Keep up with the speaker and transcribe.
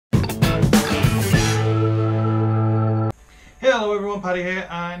Hello everyone, Paddy here,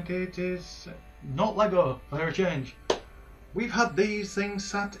 and it is not Lego for a change. We've had these things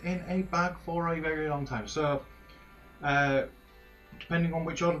sat in a bag for a very long time, so depending on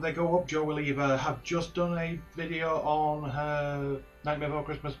which order they go up, Jo will either have just done a video on her Nightmare Before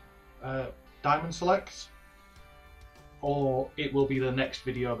Christmas Diamond Selects, or it will be the next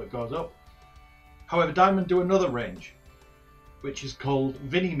video that goes up. However, Diamond do another range, which is called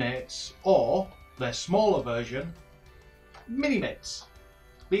Minimates, or their smaller version, Minimates.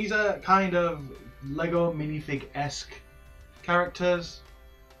 These are kind of Lego minifig-esque characters.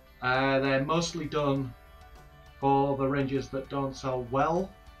 They're mostly done for the ranges that don't sell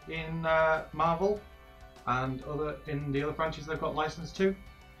well in Marvel and in the other franchises they've got licensed to.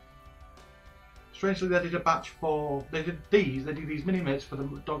 Strangely, they did a batch for they do these Minimates for the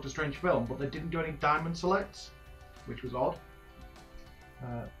Doctor Strange film, but they didn't do any Diamond Selects, which was odd.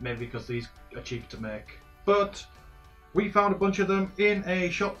 Maybe because these are cheap to make, but we found a bunch of them in a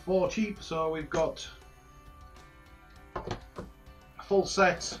shop for cheap, so we've got a full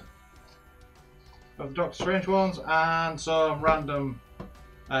set of the Doctor Strange ones and some random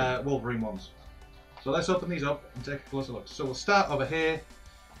Wolverine ones. So let's open these up and take a closer look. So we'll start over here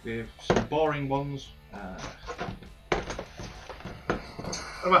with some boring ones.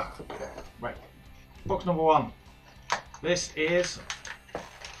 Right, box number one. This is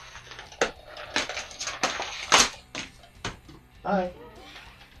Hi.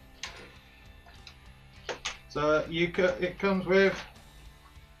 So it comes with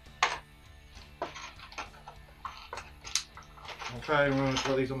I'll try and remember to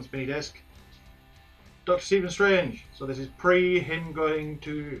put these on the spinny disc. Dr. Stephen Strange. So this is pre him going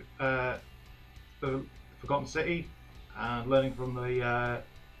to the Forgotten City and learning from the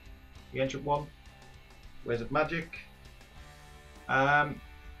Ancient One, ways of magic.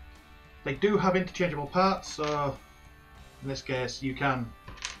 They do have interchangeable parts, so in this case you can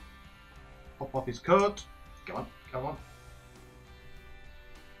pop off his coat. Come on, come on.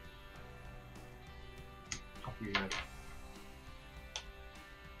 Off your head.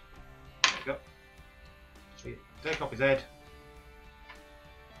 There you go. See, take off his head.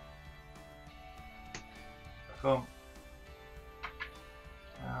 Back on.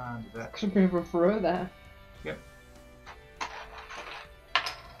 And that. Some bit of a throw there. Yep.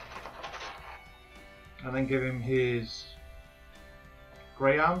 And then give him his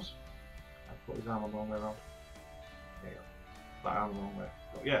grey arms. I've put his arm on the wrong way around. There you go. That arm the wrong way.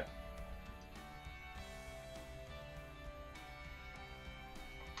 But yeah.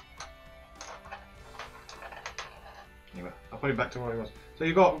 Anyway, I'll put him back to where he was. So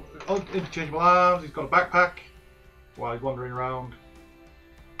you've got interchangeable arms, he's got a backpack while he's wandering around.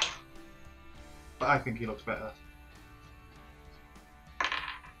 But I think he looks better.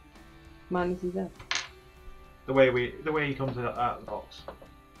 Man, is he there? The way he comes out of the box.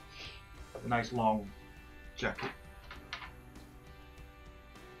 A nice long jacket.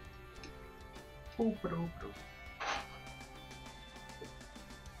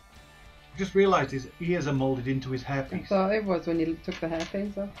 Just realised his ears are moulded into his I hairpiece. thought it was when you took the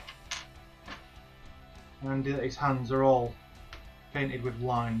hairpiece off. And his hands are all painted with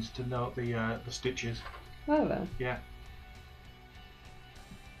lines to note the stitches. Oh, there. Yeah.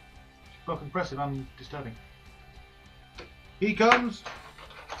 Both impressive and disturbing. He comes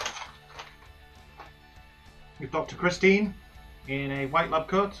with Dr. Christine in a white lab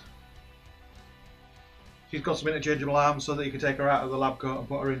coat. She's got some interchangeable arms so that you can take her out of the lab coat and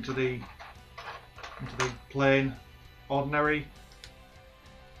put her into the plain, ordinary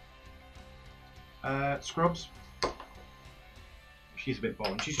scrubs. She's a bit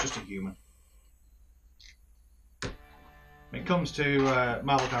boring. She's just a human. When it comes to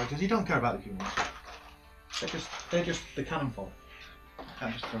Marvel characters, you don't care about the humans. They're just the cannon fodder. I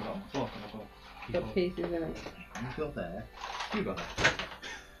can't just throw it on the floor. Got pieces in it. You go there. You go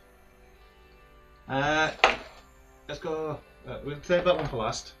there. Let's go. We'll save that one for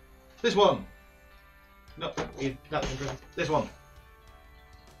last. This one. No, that's interesting. This one.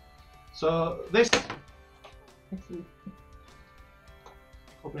 So this.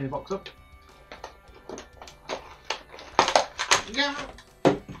 Opening the box up. Yeah.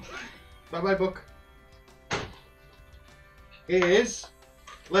 Bye bye book. Is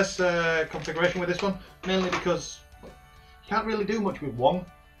less configuration with this one, mainly because you can't really do much with Wong.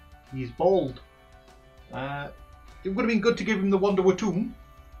 He's bald. It would have been good to give him the Wonder Watum,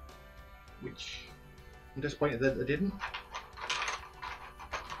 which I'm disappointed that they didn't.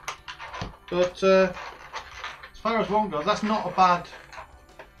 But as far as Wong goes, that's not a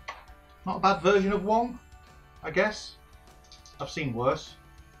bad version of Wong, I guess. I've seen worse.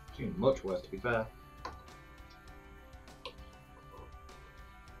 I've seen much worse, to be fair.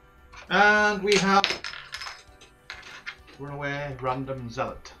 And we have Runaway Random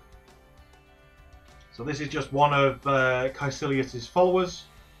Zealot. So this is just one of Caecilius' followers.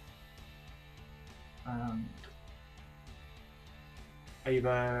 And she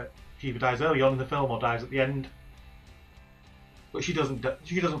either dies early on in the film or dies at the end. But she doesn't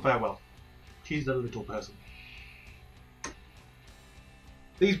fare well. She's a little person.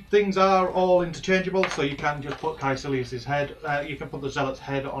 These things are all interchangeable, so you can just put Caecilius' head, you can put the Zealot's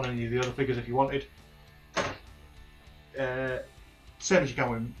head on any of the other figures if you wanted. Same as you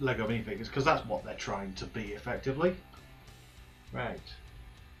can with Lego minifigures, because that's what they're trying to be, effectively. Right.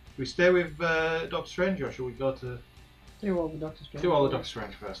 Do we stay with Doctor Strange, or shall we go to... Do all the Doctor Strange. Do all the Doctor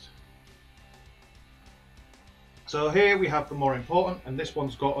Strange first. So here we have the more important, and this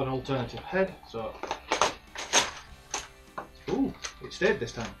one's got an alternative head, so... Ooh, it stayed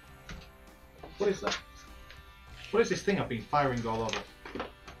this time. What is that? What is this thing I've been firing all over?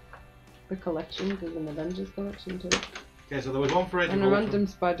 The collection, there's an Avengers collection too. Okay, so there was one for Age and of a Ultron. random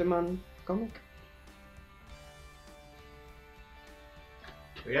Spider-Man comic.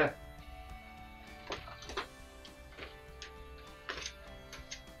 So yeah.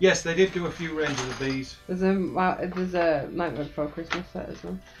 Yes, they did do a few ranges of these. There's a Nightmare Before Christmas set as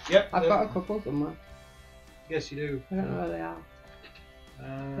well. Yep. I've got a couple somewhere. Yes, you do. I don't know where they are.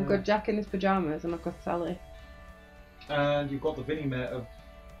 I've got Jack in his pajamas, and I've got Sally. And you've got the Vinnie-mate of...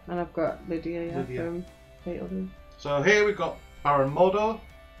 And I've got Lydia, Lydia. from Beetlejuice. So here we've got Baron Mordo,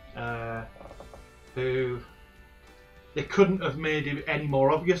 who... They couldn't have made it any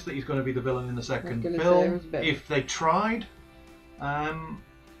more obvious that he's going to be the villain in the second film if they tried.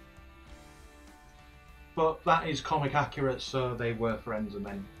 But that is comic accurate, so they were friends and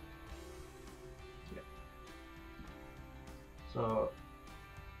then... Yeah. So...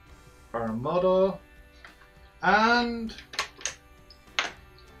 Baron Mordo. And...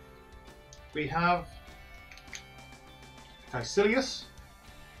 We have... Caecilius,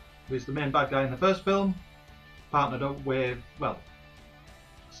 who is the main bad guy in the first film, partnered up with, well,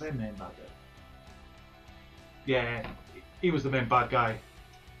 same main bad guy. Yeah, he was the main bad guy.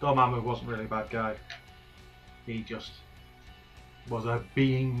 Dormammu wasn't really a bad guy. He just was a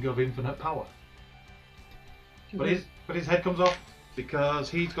being of infinite power. But his head comes off because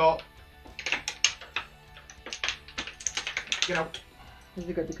he's got... Get out. Has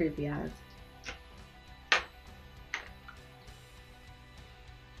he got the creepy eyes?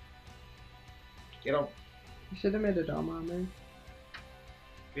 Get out. You should have made a Dormammu.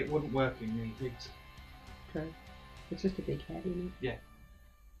 It wouldn't work in minifigs. Okay. It's just a big head, isn't it? Yeah.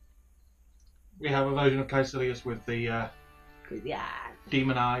 We have a version of Caecilius with the Creepy eyes.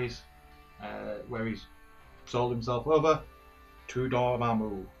 demon eyes, where he's sold himself over to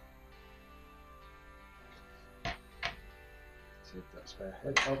Dormammu. See if that's their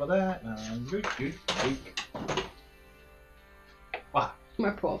head over there. And wow.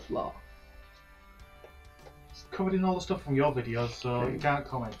 My poor flaw. It's covered in all the stuff from your videos, so you can't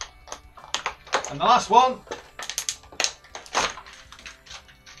comment. And the last one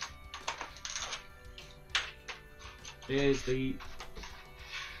is the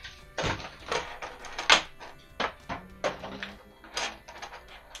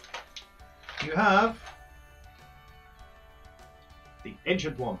you have the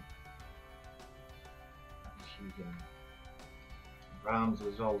Ancient One. She's in rounds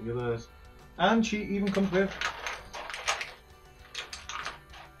as all the others, and she even comes with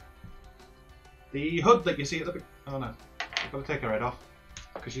the hood that you see at the... Oh no, I've got to take her head off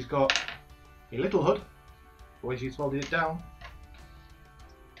because she's got a little hood. The way she's folded it down.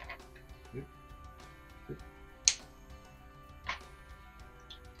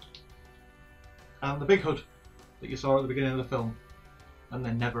 And the big hood that you saw at the beginning of the film, and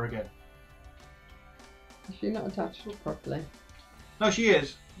then never again. Is she not attached properly? No, she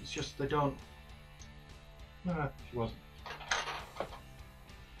is. It's just they don't... No, she wasn't.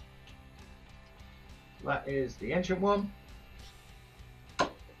 That is the Ancient One.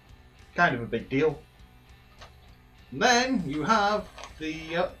 Kind of a big deal. And then you have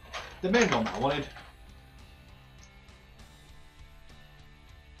the main one that I wanted.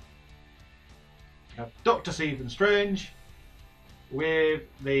 You have Dr. Stephen Strange with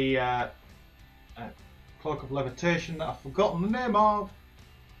the Cloak of Levitation that I've forgotten the name of.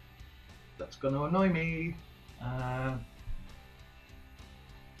 That's going to annoy me.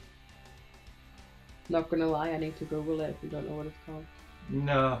 Not gonna lie, I need to Google it if you don't know what it's called.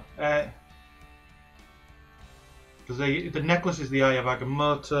 No. Because the necklace is the Eye of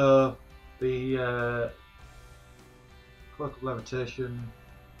Agamotto, the Cloak of Levitation.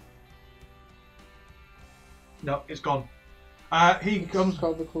 No, it's gone. He It's comes.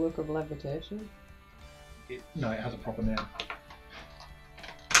 called the cloak of levitation. No, it has a proper name.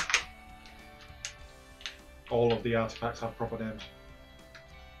 All of the artifacts have proper names.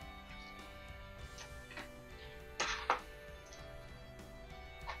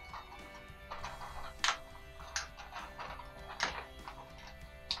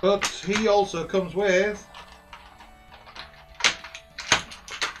 But he also comes with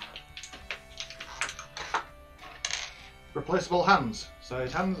replaceable hands. So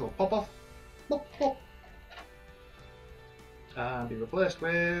his hands will pop off. Pop, pop. And be replaced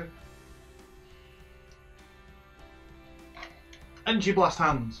with energy blast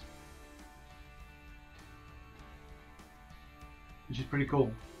hands. Which is pretty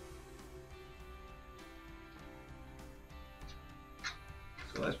cool.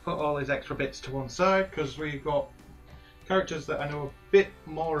 So let's put all these extra bits to one side because we've got characters that I know a bit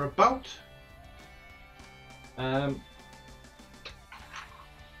more about. We'll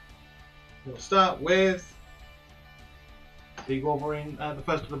start with the Wolverine, the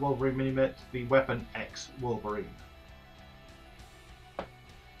first of the Wolverine Minimates, the Weapon X Wolverine.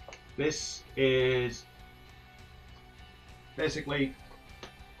 This is basically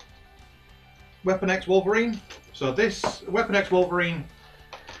Weapon X Wolverine. So this Weapon X Wolverine,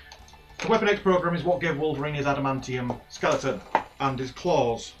 the Weapon X program is what gave Wolverine his adamantium skeleton and his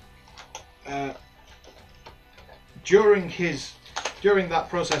claws. During that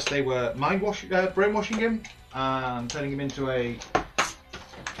process, they were brainwashing him and turning him into a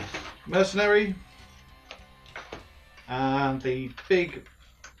mercenary. And the big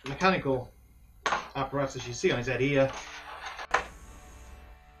mechanical apparatus you see on his head here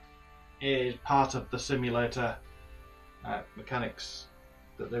is part of the simulator mechanics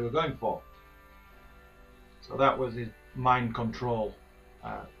that they were going for. So that was his mind control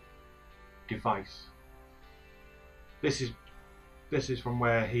device. This is from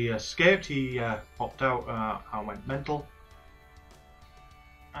where he escaped. He popped out and went mental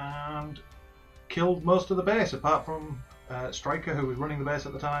and killed most of the base, apart from Stryker, who was running the base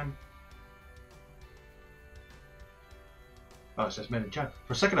at the time. Oh, it says made in China.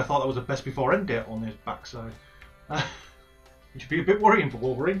 For a second I thought that was a best before end date on his backside. Which would be a bit worrying for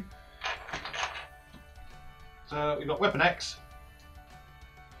Wolverine. So we've got Weapon X.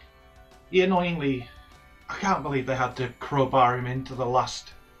 He annoyingly, I can't believe they had to crowbar him into the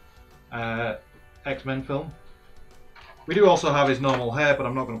last X-Men film. We do also have his normal hair, but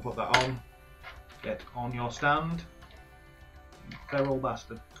I'm not going to put that on. Get on your stand. Feral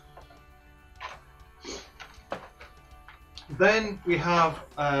bastard. Then we have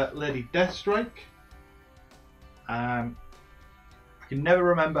Lady Deathstrike. I can never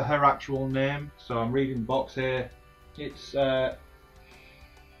remember her actual name, so I'm reading the box here. It's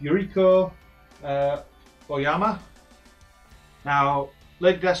Yuriko Oyama. Now,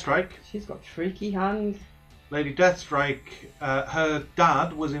 Lady Deathstrike. She's got freaky hands. Lady Deathstrike, her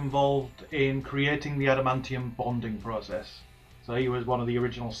dad was involved in creating the adamantium bonding process. So he was one of the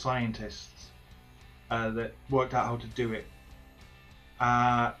original scientists that worked out how to do it.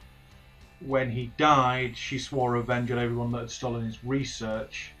 When he died, she swore revenge on everyone that had stolen his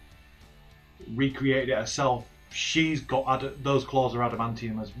research, recreated it herself. She's got those claws are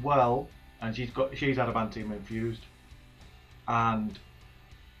adamantium as well, and she's adamantium infused. And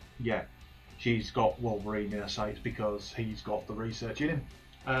yeah, she's got Wolverine in her sights because he's got the research in him.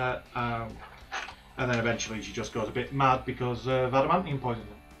 And then eventually she just goes a bit mad because of adamantium poisoning,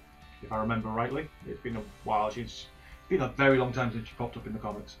 if I remember rightly. It's been a while. It's been a very long time since she popped up in the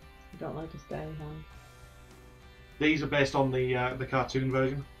comics. I don't like a scary hand. These are based on the cartoon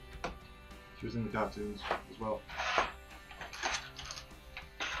version. She was in the cartoons as well.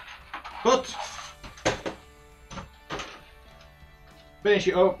 But finish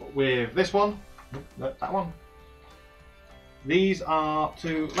it up with this one. That one. These are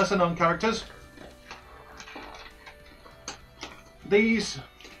two lesser known characters. These,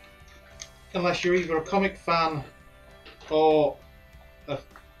 unless you're either a comic fan or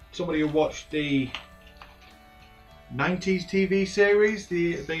somebody who watched the 90s TV series,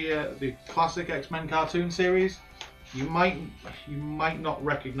 the classic X-Men cartoon series, you might not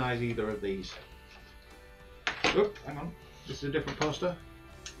recognise either of these. Oop, hang on, this is a different poster.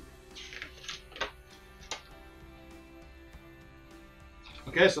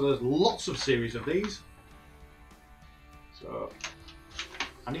 Okay, so there's lots of series of these. So,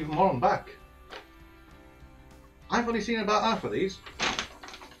 and even more on the back. I've only seen about half of these.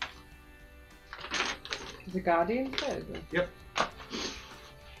 The Guardian set? Yep.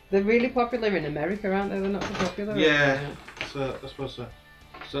 They're really popular in America, aren't they? They're not so popular. Yeah, so I suppose so.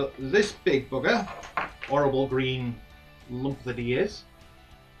 So this big bugger, horrible green lump that he is.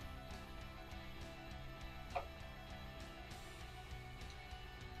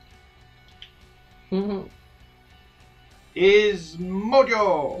 Is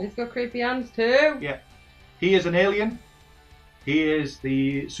Mojo. He's got creepy hands too. Yeah. He is an alien. He is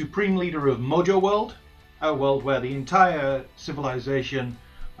the supreme leader of Mojo World, a world where the entire civilization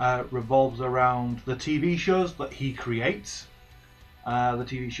revolves around the TV shows that he creates. The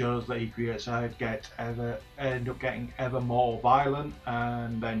TV shows that he creates end up getting ever more violent,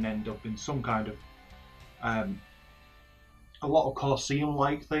 and then end up in some kind of a lot of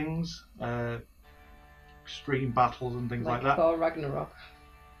Colosseum-like things, extreme battles and things like that. Thor Ragnarok.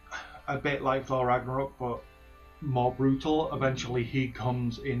 A bit like Thor Ragnarok, but more brutal. Eventually he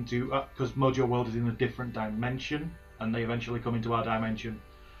comes into, because Mojo World is in a different dimension, and they eventually come into our dimension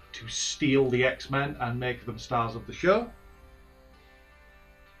to steal the X-Men and make them stars of the show.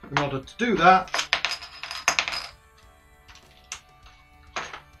 In order to do that,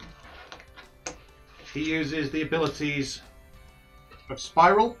 he uses the abilities of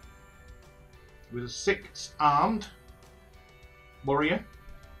Spiral with a 6-armed warrior.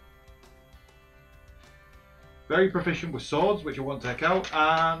 Very proficient with swords, which I won't take out,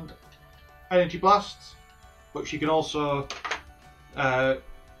 and energy blasts, but she can also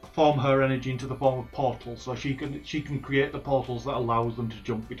form her energy into the form of portals, so she can create the portals that allows them to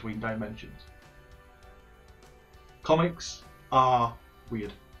jump between dimensions. Comics are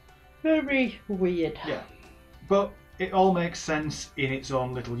weird. Very weird. Yeah, but it all makes sense in its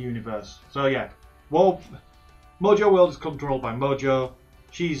own little universe. So yeah, Mojo World is controlled by Mojo.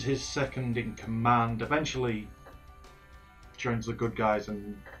 She's his second in command. Eventually joins the good guys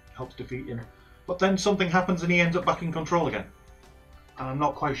and helps defeat him. But then something happens and he ends up back in control again. And I'm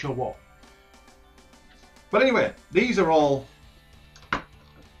not quite sure what. But anyway, these are all...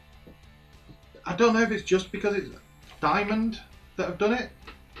 I don't know if it's just because it's Diamond that have done it,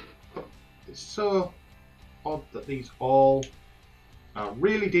 but it's so odd that these all are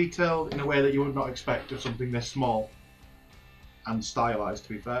really detailed in a way that you would not expect of something this small. And stylized, to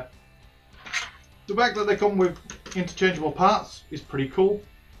be fair. The fact that they come with interchangeable parts is pretty cool.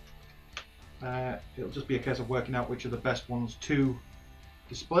 It'll just be a case of working out which are the best ones to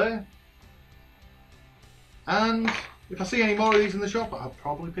display. And if I see any more of these in the shop, I'll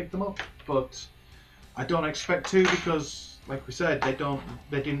probably pick them up. But I don't expect to, because, like we said, they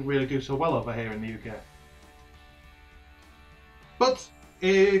didn't really do so well over here in the UK. But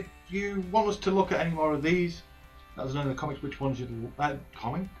if you want us to look at any more of these, let us know in the comments which ones you'd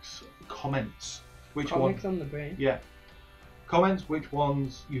comments which Comics one. on the brain. Yeah. Comments which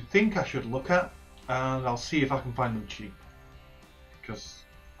ones you think I should look at, and I'll see if I can find them cheap. Because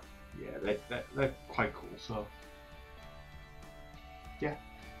yeah, they're quite cool. So yeah.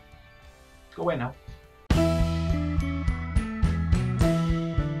 Go away now.